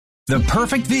The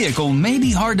perfect vehicle may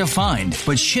be hard to find,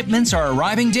 but shipments are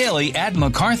arriving daily at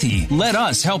McCarthy. Let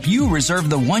us help you reserve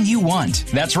the one you want.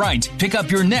 That's right. Pick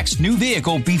up your next new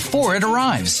vehicle before it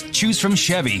arrives. Choose from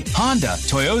Chevy, Honda,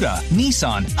 Toyota,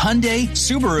 Nissan, Hyundai,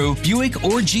 Subaru, Buick,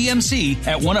 or GMC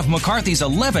at one of McCarthy's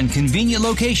 11 convenient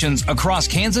locations across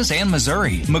Kansas and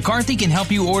Missouri. McCarthy can help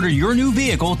you order your new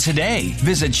vehicle today.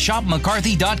 Visit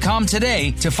shopmccarthy.com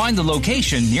today to find the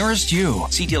location nearest you.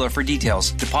 See dealer for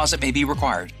details. Deposit may be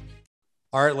required.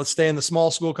 All right, let's stay in the small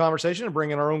school conversation and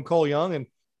bring in our own Cole Young. And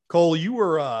Cole, you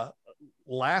were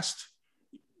last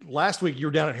week you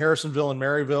were down at Harrisonville and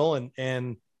Maryville,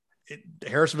 and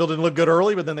Harrisonville didn't look good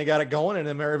early, but then they got it going, and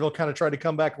then Maryville kind of tried to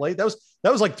come back late. That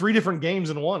was like 3 different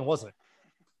games in one, wasn't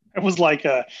it? It was like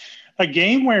a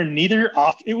game where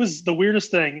it was the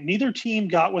weirdest thing. Neither team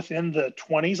got within the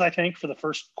 20s, I think, for the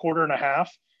first quarter and a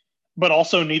half, but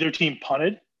also neither team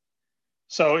punted.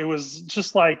 So it was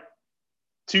just like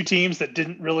two teams that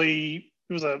didn't really,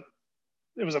 we'll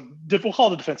call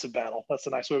it a defensive battle. That's the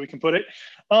nice way we can put it.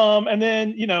 And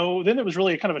then, then it was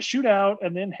really kind of a shootout,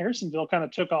 and then Harrisonville kind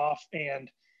of took off and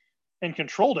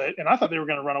controlled it. And I thought they were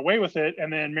going to run away with it.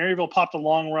 And then Maryville popped a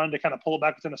long run to kind of pull it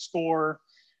back within a score,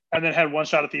 and then had one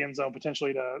shot at the end zone,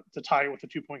 potentially to tie it with a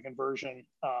 2-point conversion.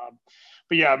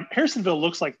 But yeah, Harrisonville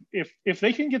looks like if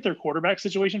they can get their quarterback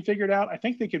situation figured out, I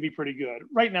think they could be pretty good.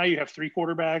 Right now you have 3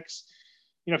 quarterbacks.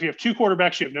 If you have 2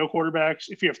 quarterbacks, you have no quarterbacks.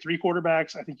 If you have 3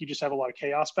 quarterbacks, I think you just have a lot of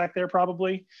chaos back there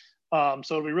probably. So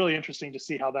it'll be really interesting to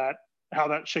see how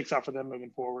that shakes out for them moving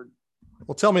forward.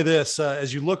 Well, tell me this,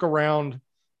 as you look around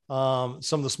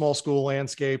some of the small school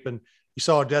landscape, and you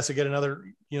saw Odessa get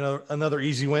another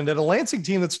easy win at a Lansing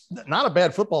team that's not a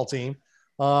bad football team.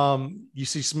 You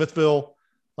see Smithville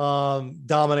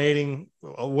dominating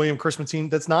a William Chrisman team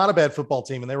that's not a bad football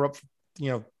team, and they were up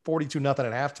 42-0 at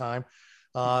halftime.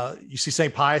 You see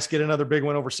St. Pius get another big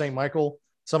win over St. Michael.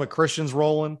 Summit Christian's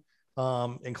rolling.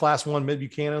 In Class 1, Mid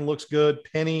Buchanan looks good.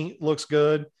 Penny looks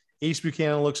good. East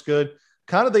Buchanan looks good.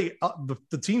 Kind of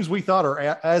the teams we thought are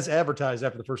as advertised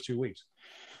after the first 2 weeks.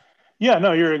 Yeah,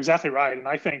 no, you're exactly right. And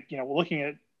I think, we're looking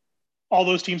at all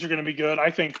those teams are going to be good.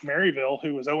 I think Maryville,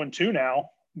 who is 0-2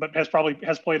 now, but has played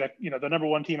the number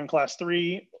 1 team in Class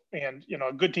 3 and,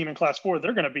 a good team in Class 4,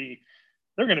 they're going to be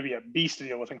a beast to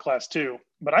deal with in Class 2.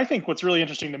 But I think what's really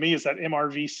interesting to me is that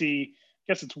MRVC, I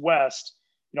guess it's West.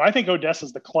 I think Odessa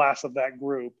is the class of that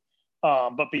group.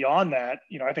 But beyond that,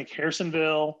 I think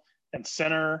Harrisonville and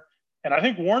Center, and I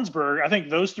think Warrensburg, I think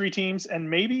those 3 teams, and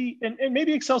maybe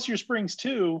Excelsior Springs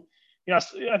too.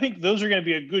 I think those are going to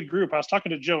be a good group. I was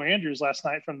talking to Joe Andrews last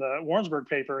night from the Warrensburg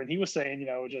paper, and he was saying,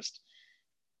 just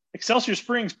Excelsior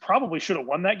Springs probably should have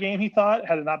won that game, he thought,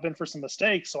 had it not been for some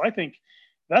mistakes. So I think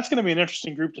that's going to be an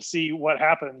interesting group to see what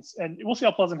happens. And we'll see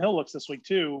how Pleasant Hill looks this week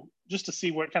too, just to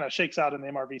see what kind of shakes out in the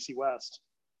MRVC West.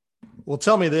 Well,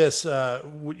 tell me this,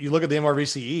 you look at the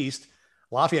MRVC East,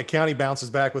 Lafayette County bounces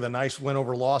back with a nice win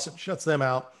over Lawson, shuts them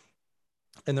out.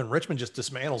 And then Richmond just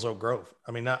dismantles Oak Grove.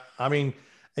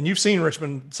 And you've seen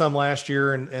Richmond some last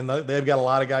year, and they've got a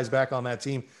lot of guys back on that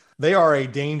team. They are a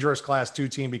dangerous Class 2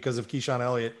 team because of Keyshawn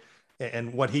Elliott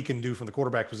and what he can do from the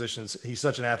quarterback positions. He's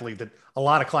such an athlete that a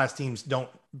lot of Class 2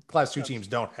 teams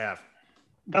don't have.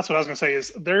 That's what I was going to say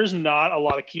is there's not a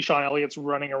lot of Keyshawn Elliott's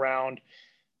running around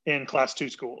in Class 2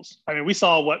 schools. We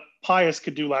saw what Pius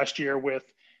could do last year with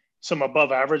some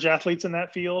above average athletes in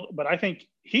that field, but I think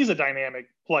he's a dynamic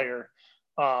player.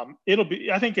 I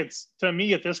think it's, to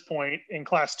me at this point in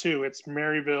Class 2, it's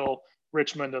Maryville,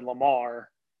 Richmond, and Lamar,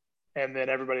 and then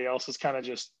everybody else is kind of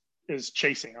just is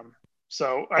chasing him.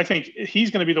 So I think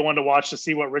he's going to be the one to watch to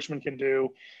see what Richmond can do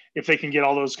if they can get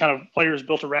all those kind of players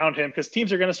built around him, because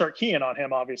teams are going to start keying on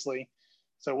him, obviously.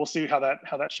 So we'll see how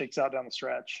that shakes out down the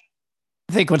stretch.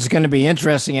 I think what's going to be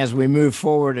interesting as we move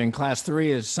forward in Class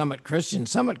 3 is Summit Christian.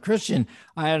 Summit Christian,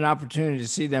 I had an opportunity to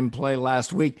see them play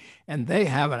last week, and they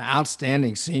have an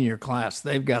outstanding senior class.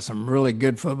 They've got some really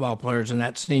good football players in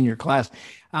that senior class.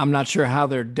 I'm not sure how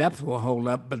their depth will hold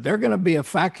up, but they're going to be a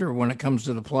factor when it comes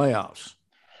to the playoffs.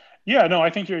 Yeah, no, I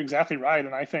think you're exactly right.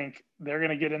 And I think they're going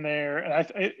to get in there.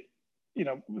 And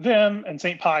them and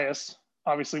St. Pius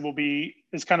obviously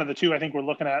is kind of the two I think we're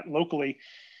looking at locally.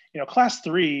 Class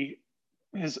 3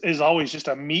 is always just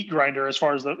a meat grinder as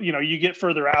far as you get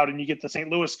further out and you get the St.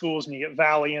 Louis schools and you get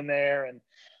Valley in there. And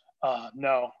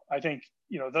no, I think,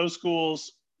 those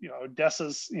schools,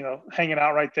 Odessa's, hanging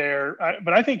out right there.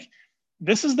 But I think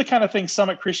this is the kind of thing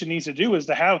Summit Christian needs to do, is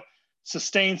to have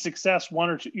sustained success 1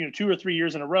 or 2 or 3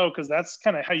 years in a row, because that's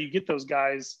kind of how you get those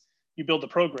guys. You build the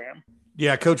program.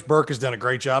 Yeah, Coach Burke has done a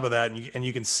great job of that, and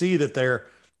you can see that they're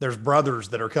there's brothers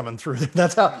that are coming through.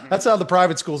 That's how the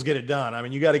private schools get it done. I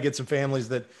mean, you got to get some families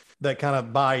that kind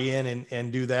of buy in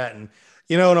and do that. And,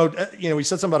 we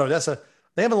said something about Odessa.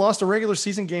 They haven't lost a regular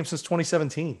season game since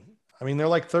 2017. I mean, they're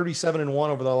like 37-1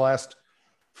 over the last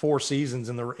 4 seasons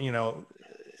and they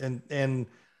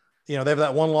have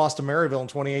that one loss to Maryville in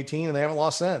 2018 and they haven't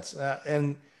lost since.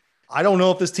 And I don't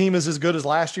know if this team is as good as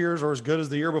last year's or as good as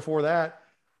the year before that,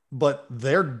 but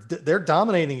they're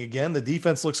dominating again. The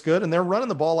defense looks good and they're running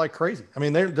the ball like crazy. I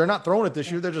mean, they're not throwing it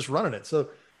this year. They're just running it. So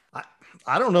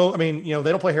I don't know. I mean,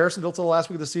 they don't play Harrisonville till the last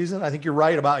week of the season. I think you're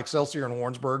right about Excelsior and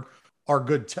Warrensburg are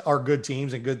good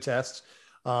teams and good tests.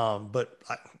 But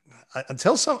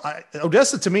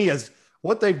Odessa to me is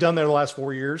what they've done there the last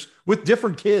 4 years with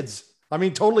different kids. I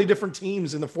mean, totally different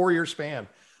teams in the 4-year span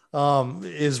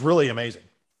is really amazing.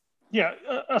 Yeah.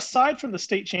 Aside from the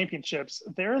state championships,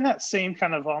 they're in that same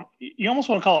kind of, you almost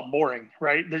want to call it boring,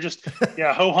 right? They're just,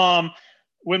 ho-hum,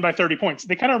 win by 30 points.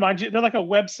 They kind of remind you, they're like a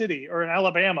Webb City or an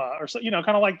Alabama or so, kind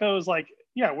of like those, like,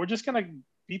 we're just going to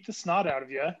beat the snot out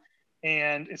of you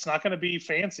and it's not going to be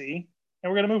fancy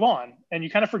and we're going to move on. And you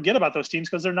kind of forget about those teams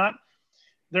because they're not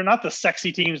the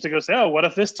sexy teams to go say, oh, what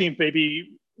if this team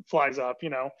maybe flies up,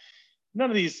 None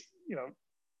of these,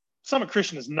 Summit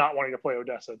Christian is not wanting to play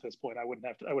Odessa at this point. I would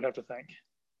have to think.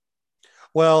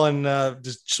 Well, and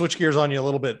just switch gears on you a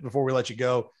little bit before we let you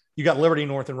go. You got Liberty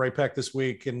North and Ray Peck this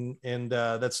week, and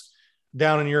that's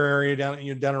down in your area, down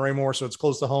in Raymore, so it's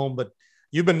close to home. But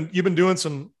you've been doing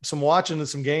some watching and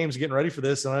some games, getting ready for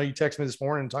this. And I know you texted me this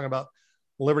morning talking about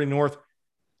Liberty North.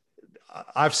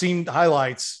 I've seen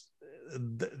highlights.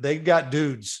 They've got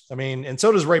dudes. I mean, and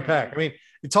so does Ray Peck. I mean,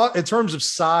 in terms of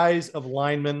size of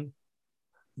linemen,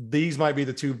 these might be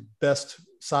the 2 best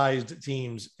sized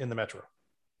teams in the Metro.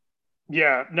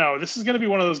 Yeah, no, this is going to be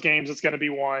one of those games that's going to be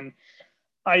one.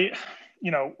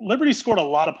 Liberty scored a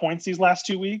lot of points these last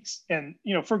 2 weeks and,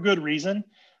 for good reason.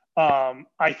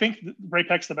 I think Ray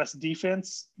Peck's the best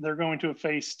defense they're going to have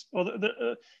faced. Well,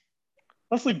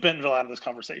 let's leave Bentonville out of this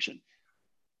conversation.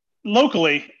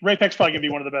 Locally, Ray Peck's probably going to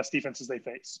be one of the best defenses they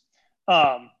face.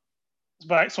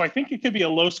 So I think it could be a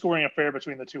low scoring affair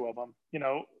between the 2 of them.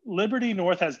 Liberty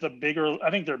North has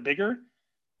I think they're bigger.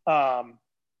 And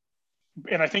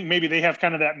I think maybe they have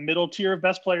kind of that middle tier of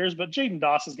best players, but Jaden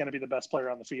Doss is going to be the best player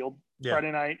on the field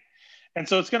Friday night. And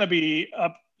so it's going to be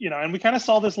up, and we kind of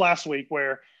saw this last week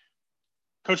where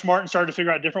Coach Martin started to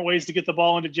figure out different ways to get the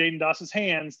ball into Jaden Doss's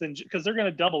hands because they're going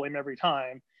to double him every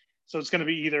time. So it's going to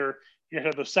be either you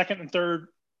have the second and third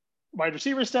wide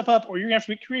receivers step up, or you're going to have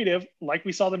to be creative, like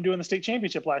we saw them do in the state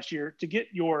championship last year, to get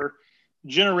your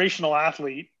generational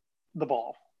athlete the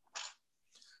ball.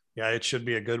 Yeah, it should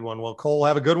be a good one. Well, Cole,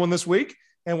 have a good one this week,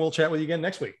 and we'll chat with you again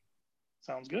next week.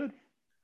 Sounds good.